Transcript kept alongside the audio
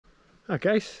Hi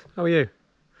guys, how are you?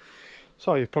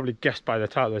 So you've probably guessed by the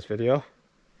title of this video,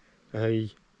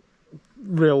 a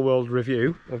real world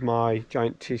review of my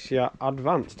Giant TCR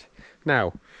Advanced.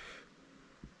 Now,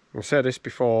 I'll say this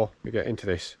before we get into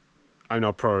this, I'm not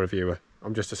a pro reviewer,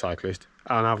 I'm just a cyclist,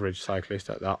 an average cyclist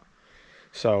at that.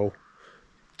 So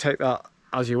take that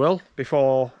as you will.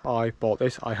 Before I bought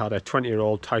this, I had a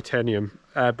 20-year-old titanium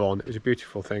airborne. It was a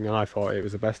beautiful thing and I thought it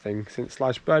was the best thing since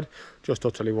sliced bread, just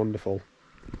utterly wonderful.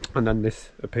 And then this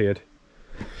appeared.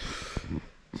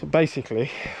 So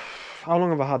basically, how long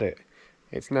have I had it?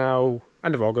 It's now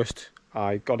end of August.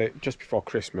 I got it just before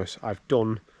Christmas. I've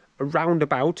done around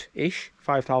about-ish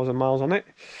 5,000 miles on it.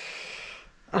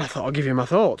 And I thought I'd give you my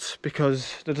thoughts,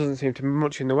 because there doesn't seem to be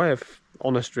much in the way of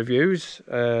honest reviews.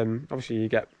 Obviously you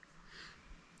get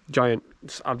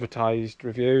Giant's advertised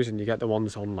reviews and you get the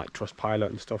ones on like Trustpilot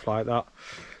and stuff like that.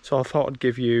 So I thought I'd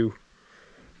give you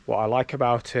what I like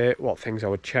about it, what things I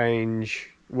would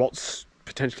change, what's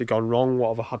potentially gone wrong, what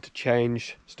have I had to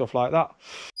change, stuff like that.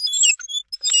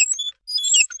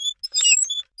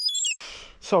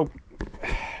 So,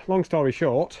 long story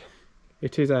short,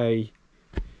 it is a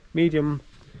medium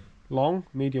long,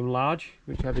 medium large,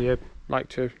 whichever you like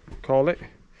to call it,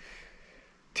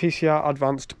 TCR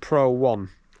Advanced Pro 1.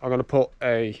 I'm going to put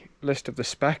a list of the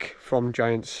spec from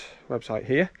Giant's website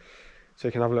here, so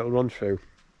you can have a little run through.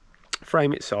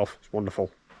 Frame itself is wonderful,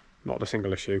 not a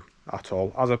single issue at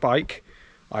all. As a bike,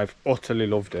 I've utterly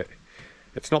loved it.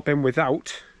 It's not been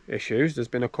without issues, there's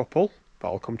been a couple, but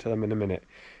I'll come to them in a minute.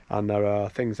 And there are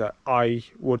things that I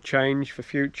would change for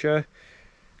future,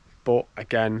 but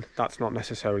again, that's not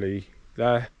necessarily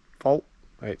their fault.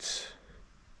 It's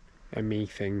a me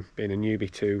thing, being a newbie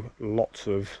to lots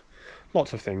of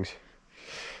things.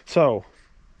 So,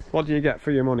 what do you get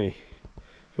for your money?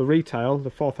 For retail,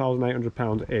 the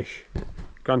 £4,800-ish.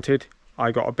 Granted,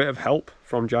 I got a bit of help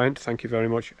from Giant, thank you very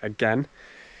much again,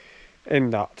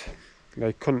 in that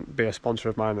they couldn't be a sponsor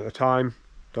of mine at the time.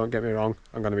 Don't get me wrong,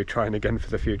 I'm going to be trying again for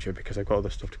the future because I've got other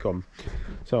stuff to come.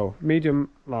 So, medium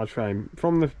large frame.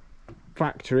 From the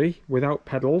factory, without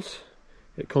pedals,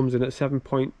 it comes in at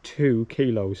 7.2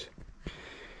 kilos.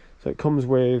 So it comes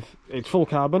with, it's full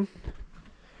carbon,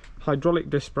 hydraulic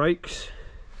disc brakes,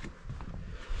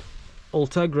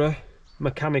 Ultegra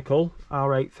mechanical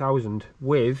R8000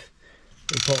 with,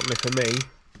 importantly for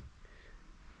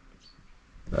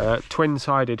me,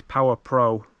 twin-sided Power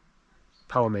Pro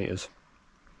power meters,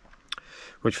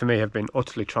 which for me have been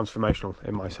utterly transformational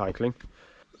in my cycling.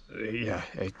 Yeah,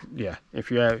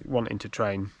 if you're wanting to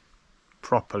train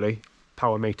properly,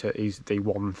 power meter is the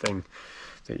one thing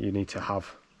that you need to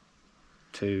have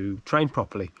to train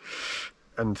properly.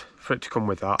 And for it to come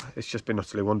with that, it's just been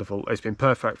utterly wonderful. It's been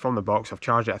perfect from the box. I've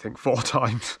charged it I think 4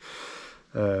 times,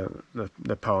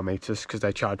 the power meters, because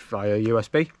they charge via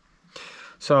USB.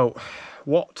 So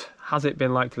what has it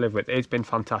been like to live with? It's been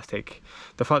fantastic.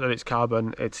 The fact that it's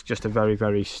carbon, it's just a very,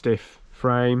 very stiff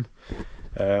frame.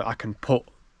 I can put,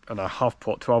 and I have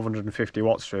put 1250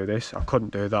 watts through this. I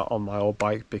couldn't do that on my old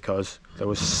bike because there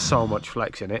was so much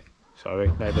flex in it.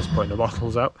 Sorry, neighbours putting the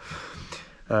bottles out.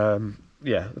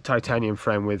 Yeah, the titanium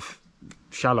frame with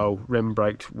shallow rim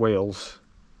braked wheels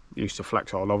used to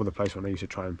flex all over the place when I used to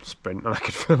try and sprint, and I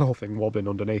could feel the whole thing wobbling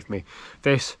underneath me.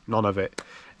 This, none of it.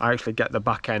 I actually get the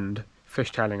back end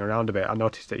fishtailing around a bit. I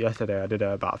noticed it yesterday. I did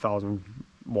about 1,000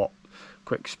 watt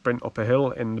quick sprint up a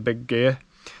hill in the big gear,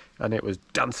 and it was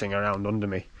dancing around under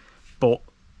me. But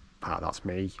that's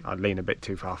me. I'd lean a bit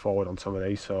too far forward on some of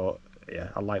these, so yeah,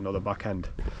 I lighten up the back end.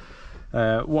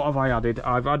 What have I added?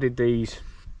 I've added these.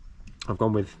 I've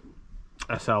gone with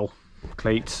SL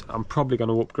cleats. I'm probably going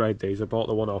to upgrade these. I bought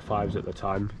the 105s at the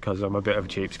time because I'm a bit of a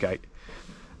cheapskate.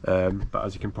 But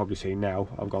as you can probably see now,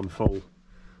 I've gone full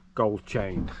gold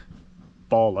chain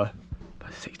baller by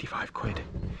 65 quid.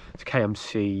 It's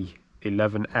KMC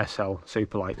 11 SL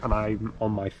Superlight, and I'm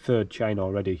on my 3rd chain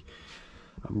already.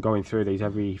 I'm going through these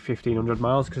every 1,500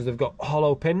 miles because they've got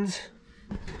hollow pins.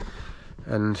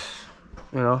 And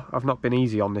you know, I've not been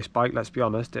easy on this bike, let's be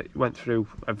honest. It went through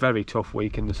a very tough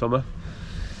week in the summer.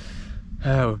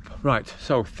 Right,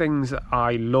 so things that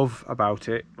I love about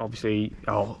it, obviously,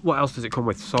 what else does it come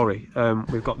with? Sorry,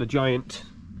 we've got the Giant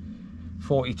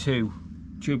 42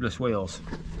 tubeless wheels.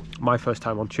 My first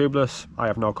time on tubeless, I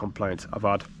have no complaints. I've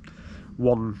had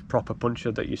one proper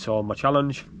puncture that you saw on my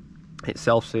challenge. It's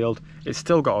self-sealed. It's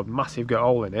still got a massive gut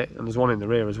hole in it, and there's one in the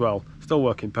rear as well. Still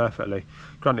working perfectly.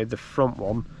 Granted, the front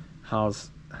one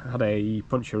has had a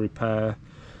puncture repair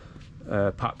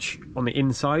patch on the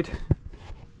inside,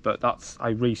 but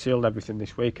I resealed everything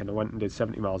this week, and I went and did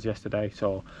 70 miles yesterday,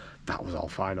 so that was all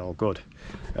fine, all good.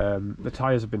 The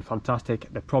tyres have been fantastic.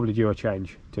 They're probably due a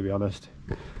change, to be honest.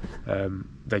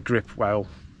 They grip well,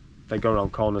 they go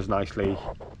around corners nicely.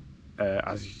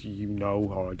 As you know,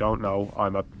 or I don't know,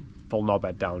 I'm a full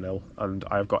knobhead downhill, and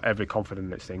I've got every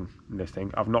confidence in this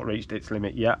thing. I've not reached its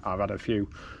limit yet. I've had a few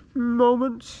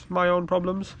moments, my own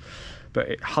problems, but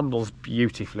it handles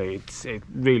beautifully. It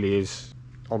really is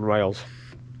on rails.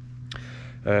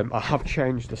 I have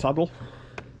changed the saddle.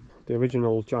 The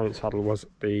original Giant saddle was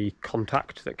the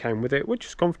Contact that came with it, which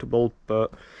is comfortable,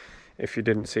 but if you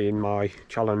didn't see in my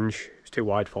challenge, it's too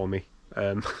wide for me.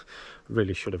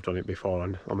 Really should have done it before,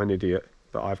 and I'm an idiot,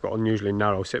 but I've got unusually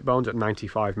narrow sit bones at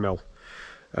 95mm,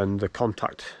 and the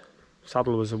Contact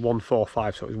saddle was a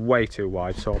 145, so it was way too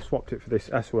wide, so I've swapped it for this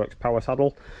S-Works power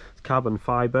saddle. It's carbon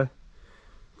fibre.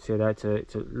 See there, it's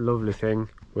a lovely thing.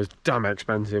 It was damn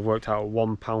expensive, worked out at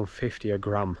 £1.50 a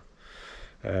gram,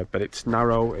 but it's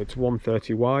narrow, it's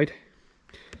 130 wide,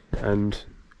 and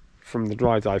from the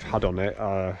rides I've had on it,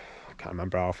 I can't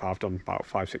remember how far, I've done about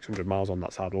 500-600 miles on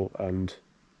that saddle, and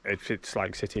it's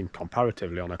like sitting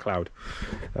comparatively on a cloud.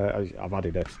 I've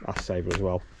added a ass saver as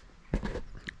well,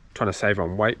 trying to save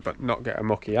on weight but not get a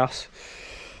mucky ass.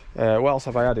 What else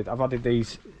have I added? I've added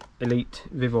these Elite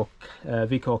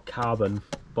Vico Carbon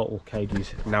bottle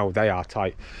cages. Now they are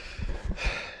tight,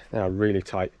 they are really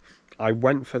tight. I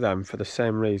went for them for the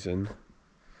same reason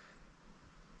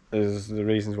as the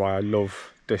reasons why I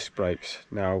love disc brakes.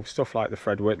 Now stuff like the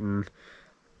Fred Whitten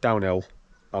downhill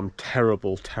on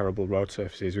terrible road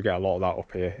surfaces, we get a lot of that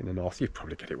up here in the north. You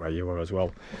probably get it where you are as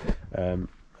well. And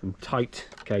tight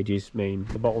cages mean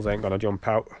the bottles ain't going to jump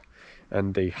out,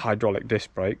 and the hydraulic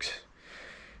disc brakes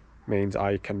means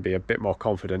I can be a bit more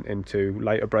confident into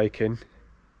later braking.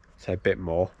 Say a bit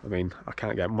more, I mean I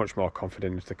can't get much more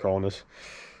confident into the corners.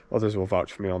 Others will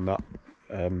vouch for me on that.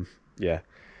 Yeah,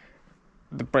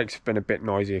 the brakes have been a bit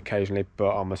noisy occasionally,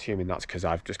 but I'm assuming that's because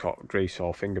I've just got grease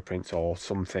or fingerprints or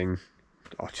something,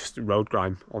 or just road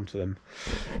grime onto them.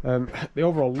 The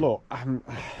overall look,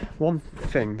 one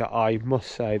thing that I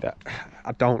must say that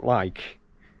I don't like,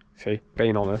 see,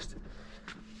 being honest,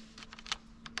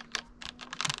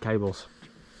 cables.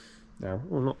 Now,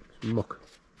 well, not muck,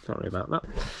 sorry about that.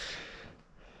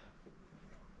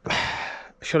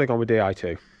 Should have gone with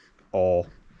Di2 or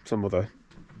some other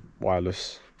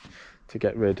wireless to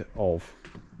get rid of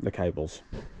the cables.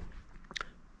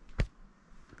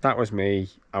 That was me.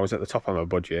 I was at the top of my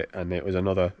budget, and it was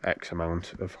another X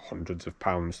amount of hundreds of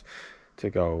pounds to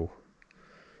go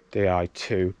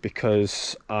Di2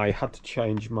 because I had to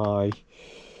change my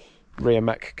rear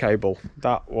mech cable.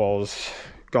 That was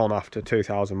gone after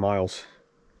 2,000 miles.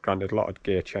 Granted, a lot of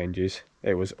gear changes.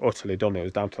 It was utterly done. It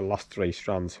was down to the last 3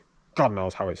 strands. God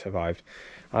knows how it survived.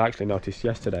 I actually noticed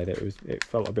yesterday that it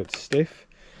felt a bit stiff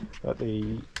at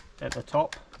the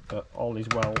top, but all is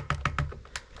well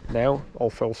now. All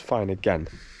feels fine again.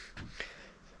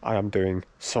 I am doing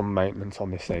some maintenance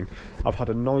on this thing. I've had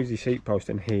a noisy seat post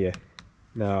in here.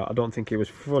 Now I don't think it was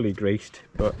fully greased,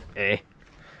 but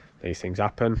these things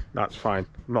happen. That's fine.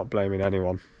 I'm not blaming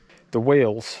anyone. The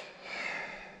wheels,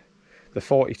 the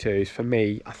 42s, for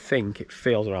me, I think it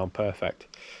feels around perfect.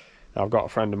 Now, I've got a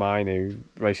friend of mine who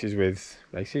rides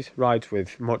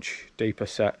with much deeper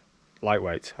set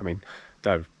lightweights. I mean,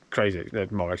 they're crazy. They're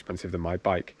more expensive than my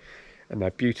bike, and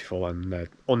they're beautiful, and they're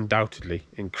undoubtedly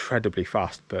incredibly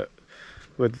fast. But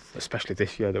with especially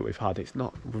this year that we've had, it's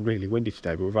not really windy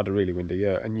today, but we've had a really windy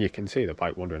year, and you can see the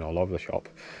bike wandering all over the shop.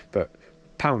 But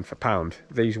pound for pound,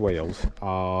 these wheels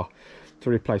are to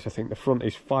replace. I think the front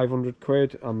is 500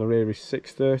 quid and the rear is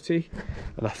 630,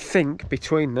 and I think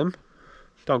between them,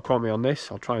 don't quote me on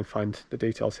this, I'll try and find the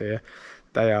details here,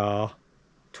 they are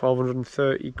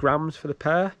 1,230 grams for the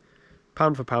pair.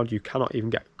 Pound for pound, you cannot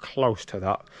even get close to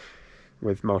that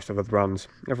with most of the brands.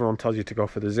 Everyone tells you to go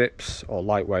for the zips or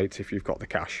lightweights if you've got the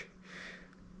cash.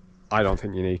 I don't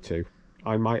think you need to.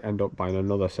 I might end up buying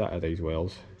another set of these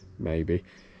wheels, maybe.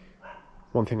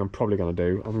 One thing I'm probably going to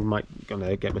do, I'm going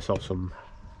to get myself some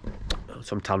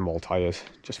tan wall tyres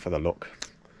just for the look.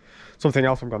 Something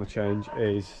else I'm going to change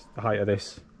is the height of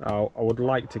this. I would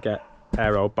like to get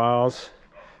aero bars,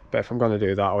 but if I'm going to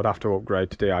do that, I would have to upgrade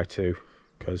to Di2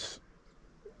 because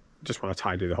I just want to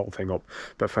tidy the whole thing up.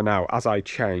 But for now, as I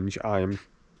change, I'm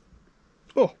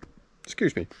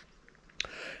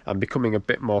becoming a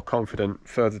bit more confident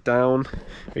further down.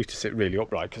 I used to sit really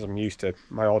upright because I'm used to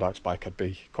my old Axe bike. I'd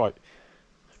be quite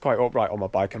upright on my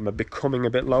bike, and I'm becoming a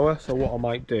bit lower. So what I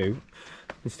might do,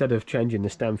 instead of changing the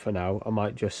stem for now, I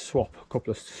might just swap a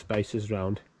couple of spacers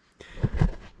round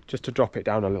just to drop it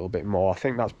down a little bit more. I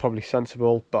think that's probably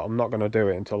sensible, but I'm not going to do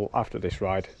it until after this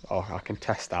ride, or I can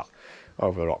test that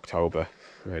over October.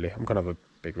 Really, I'm going to have a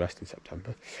big rest in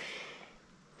September.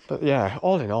 But yeah,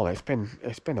 all in all, it's been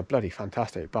a bloody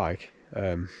fantastic bike.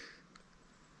 I'm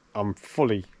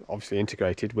fully, obviously,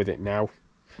 integrated with it now.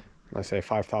 I say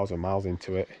 5,000 miles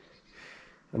into it,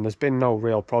 and there's been no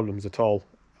real problems at all.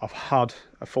 I've had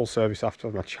a full service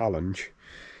after my challenge,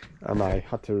 and I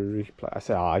had to replace.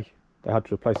 They had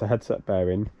to replace a headset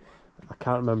bearing. I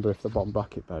can't remember if the bottom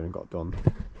bracket bearing got done.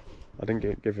 I didn't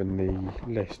get given the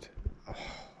list. Oh,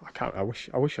 I wish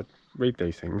I'd read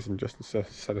these things and just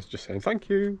instead of just saying thank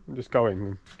you and just going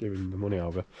and giving the money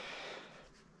over.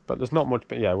 But there's not much.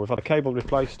 But yeah, we've had a cable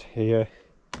replaced here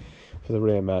for the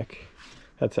rear mech.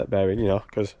 Headset bearing, you know,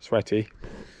 because sweaty,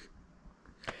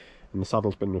 and the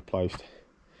saddle's been replaced,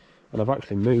 and I've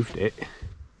actually moved it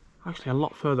a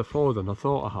lot further forward than I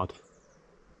thought I had.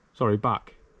 Sorry,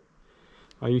 back.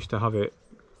 I used to have it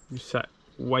set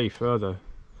way further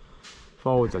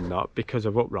forward than that because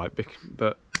of upright,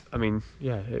 but I mean,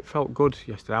 yeah, it felt good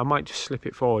yesterday. I might just slip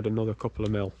it forward another couple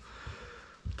of mil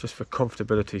just for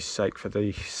comfortability's sake for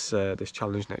this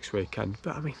challenge next weekend.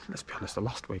 But I mean, let's be honest, the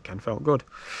last weekend felt good.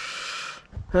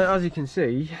 As you can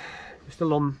see, it's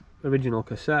still on original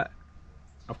cassette.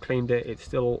 I've cleaned it, it's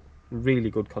still in really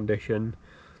good condition.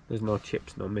 There's no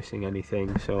chips, no missing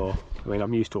anything. So, I mean,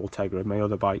 I'm used to Ultegra. My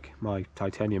other bike, my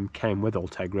Titanium, came with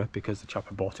Ultegra because the chap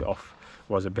who bought it off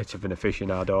was a bit of an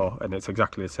aficionado, and it's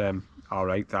exactly the same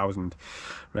R8000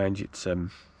 range. It's,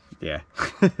 yeah.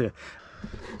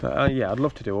 But, yeah, I'd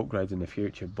love to do upgrades in the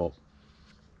future, but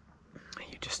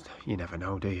you never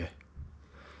know, do you?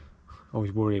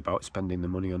 Always worry about spending the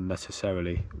money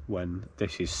unnecessarily when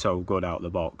this is so good out the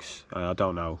box. I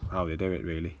don't know how they do it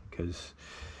really, because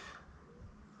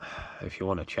if you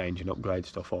want to change and upgrade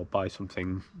stuff or buy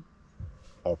something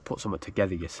or put something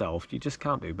together yourself, you just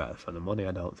can't do better for the money.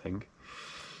 I don't think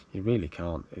you really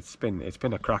can't. It's been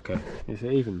a cracker. It's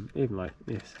even like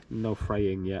this, no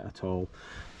fraying yet at all.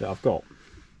 That I've got,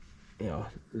 you know,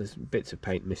 there's bits of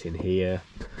paint missing here.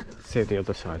 See the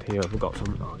other side here. I've got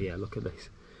some. Oh yeah, look at this.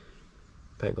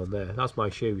 Paint on there. That's my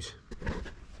shoes.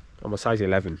 I'm a size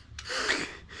 11.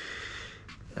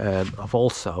 I've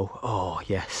also, oh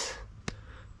yes,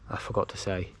 I forgot to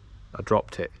say, I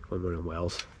dropped it when we were in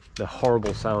Wales. The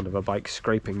horrible sound of a bike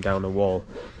scraping down a wall.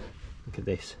 Look at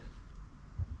this.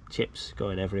 Chips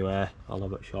going everywhere all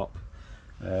over the shop.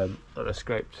 And I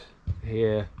scraped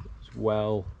here as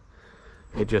well.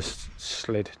 It just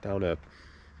slid down a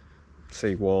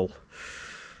sea wall.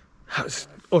 That's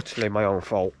utterly my own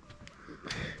fault.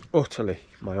 Utterly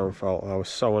my own fault. I was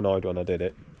so annoyed when I did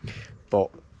it, but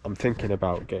I'm thinking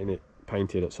about getting it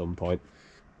painted at some point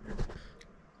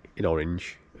in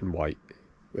orange and white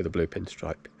with a blue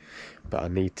pinstripe, but I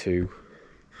need to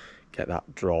get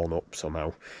that drawn up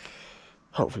somehow.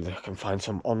 Hopefully I can find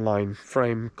some online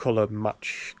frame colour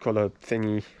match colour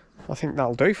thingy. I think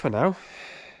that'll do for now.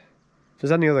 If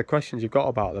there's any other questions you've got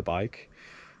about the bike,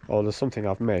 or there's something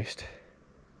I've missed,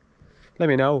 let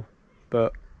me know.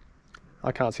 But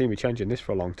I can't see me changing this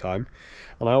for a long time,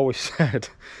 and I always said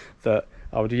that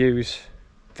I would use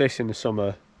this in the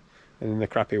summer and in the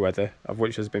crappy weather, of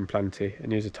which there's been plenty,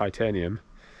 and use a Titanium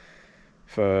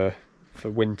for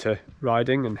winter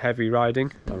riding and heavy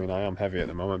riding. I mean, I am heavy at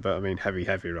the moment, but I mean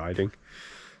heavy riding.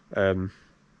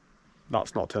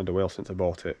 That's not turned a wheel since I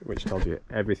bought it, which tells you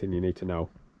everything you need to know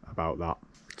about that.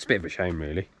 It's a bit of a shame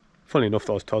really. Funny enough,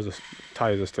 those tyres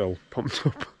are still pumped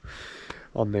up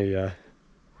on the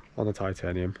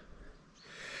Titanium.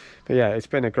 But yeah, it's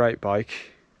been a great bike.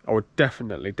 I would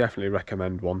definitely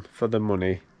recommend one. For the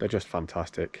money, they're just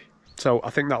fantastic. So I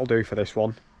think that'll do for this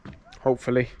one.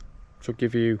 Hopefully should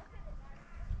give you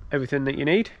everything that you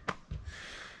need.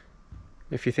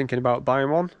 If you're thinking about buying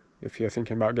one, if you're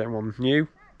thinking about getting one new,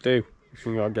 do. If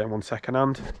you're getting one second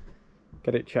hand,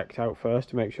 get it checked out first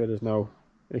to make sure there's no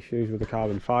issues with the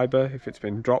carbon fibre, if it's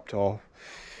been dropped or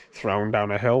thrown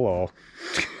down a hill or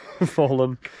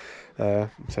fallen.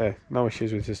 So no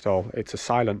issues with this at all. It's a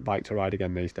silent bike to ride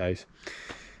again these days,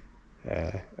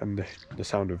 and the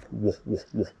sound of wah, wah,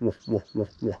 wah, wah, wah, wah,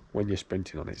 wah, when you're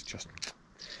sprinting on it's just,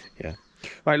 yeah.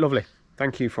 Right, lovely.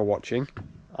 Thank you for watching.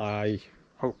 I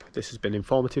hope this has been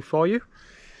informative for you.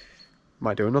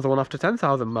 Might do another one after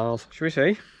 10,000 miles. Shall we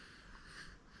see?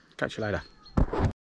 Catch you later.